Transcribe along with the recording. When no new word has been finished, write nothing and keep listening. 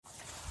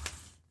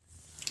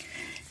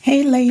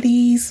Hey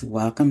ladies,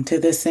 welcome to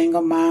the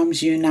Single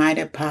Moms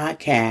United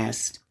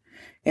podcast.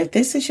 If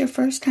this is your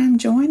first time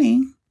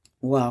joining,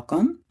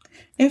 welcome.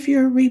 If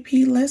you're a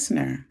repeat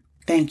listener,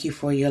 thank you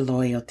for your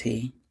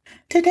loyalty.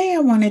 Today I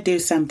want to do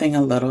something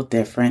a little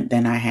different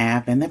than I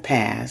have in the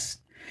past.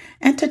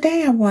 And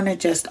today I want to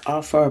just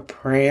offer a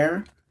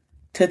prayer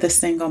to the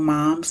single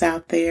moms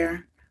out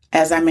there.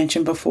 As I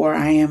mentioned before,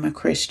 I am a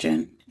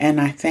Christian,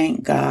 and I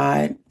thank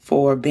God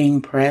for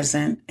being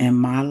present in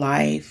my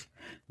life,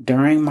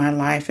 during my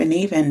life, and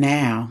even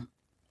now,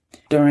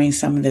 during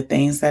some of the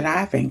things that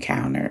I've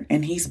encountered.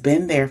 And He's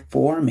been there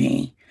for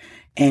me,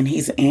 and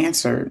He's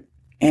answered,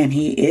 and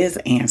He is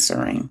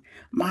answering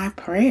my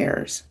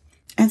prayers.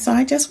 And so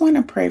I just want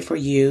to pray for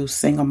you,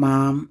 single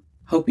mom.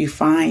 Hope you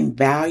find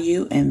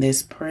value in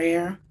this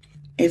prayer.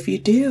 If you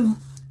do,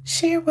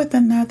 share with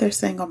another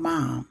single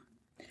mom.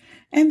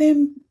 And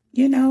then,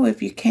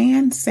 if you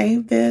can,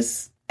 save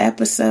this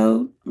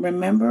episode,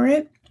 remember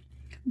it.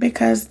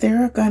 Because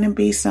there are going to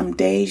be some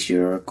days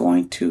you're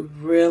going to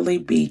really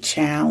be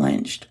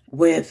challenged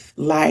with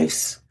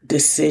life's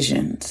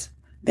decisions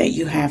that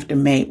you have to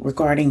make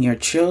regarding your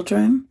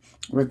children,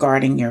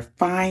 regarding your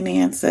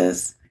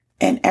finances,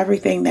 and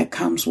everything that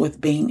comes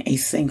with being a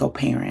single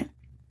parent.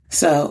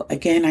 So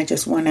again, I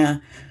just want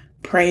to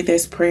pray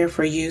this prayer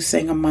for you,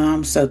 single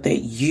mom, so that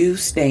you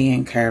stay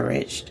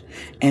encouraged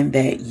and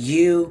that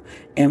you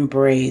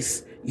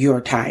embrace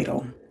your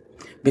title.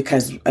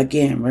 Because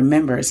again,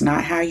 remember, it's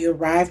not how you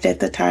arrived at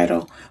the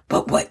title,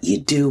 but what you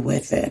do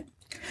with it.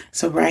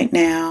 So right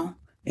now,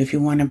 if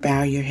you want to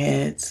bow your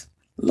heads,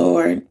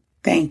 Lord,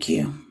 thank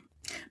you.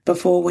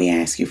 Before we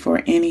ask you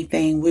for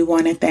anything, we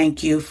want to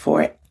thank you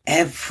for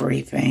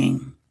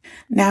everything.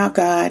 Now,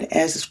 God,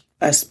 as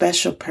a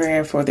special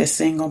prayer for the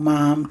single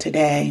mom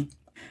today,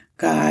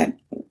 God,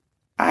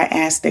 I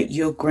ask that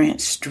you'll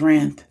grant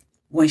strength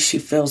when she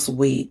feels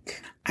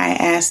weak. I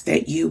ask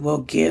that you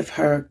will give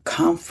her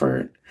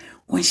comfort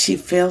when she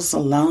feels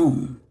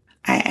alone.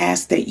 I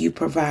ask that you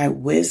provide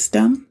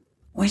wisdom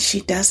when she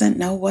doesn't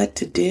know what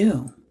to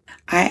do.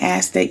 I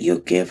ask that you'll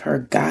give her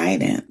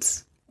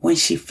guidance when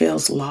she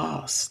feels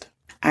lost.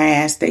 I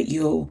ask that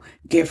you'll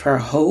give her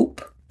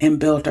hope and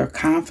build her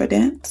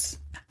confidence.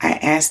 I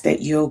ask that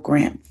you'll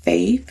grant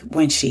faith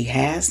when she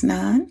has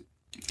none.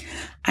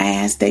 I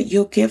ask that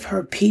you'll give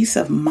her peace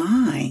of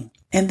mind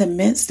in the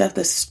midst of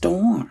the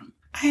storm.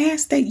 I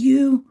ask that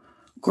you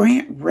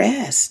grant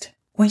rest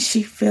when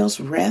she feels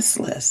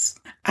restless.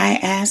 I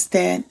ask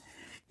that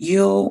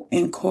you'll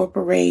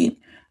incorporate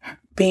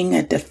being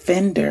a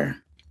defender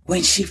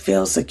when she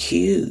feels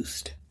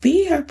accused.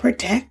 Be her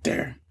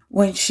protector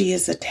when she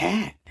is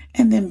attacked.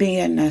 And then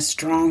being a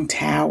strong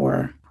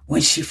tower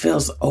when she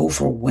feels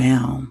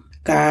overwhelmed.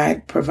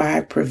 God,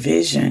 provide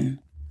provision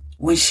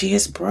when she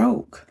is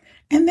broke.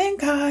 And then,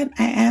 God,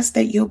 I ask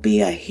that you'll be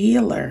a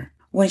healer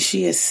when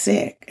she is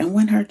sick and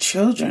when her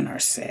children are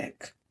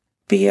sick.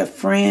 Be a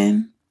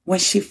friend when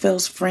she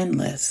feels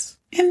friendless,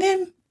 and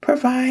then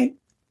provide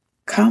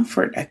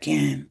comfort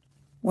again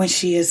when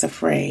she is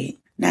afraid.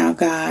 Now,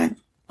 God,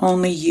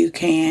 only you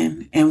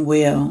can and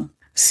will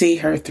see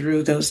her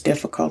through those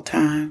difficult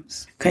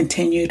times.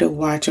 Continue to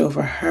watch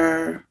over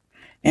her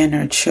and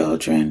her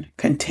children.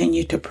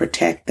 Continue to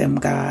protect them,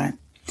 God,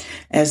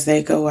 as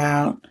they go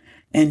out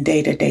in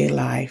day-to-day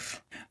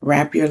life.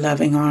 Wrap your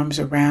loving arms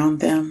around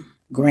them.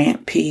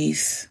 Grant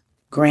peace,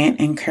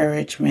 grant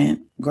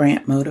encouragement,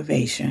 grant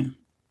motivation.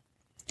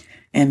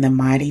 In the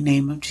mighty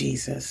name of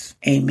Jesus,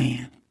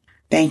 amen.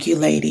 Thank you,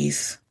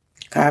 ladies.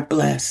 God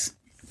bless.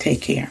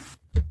 Take care.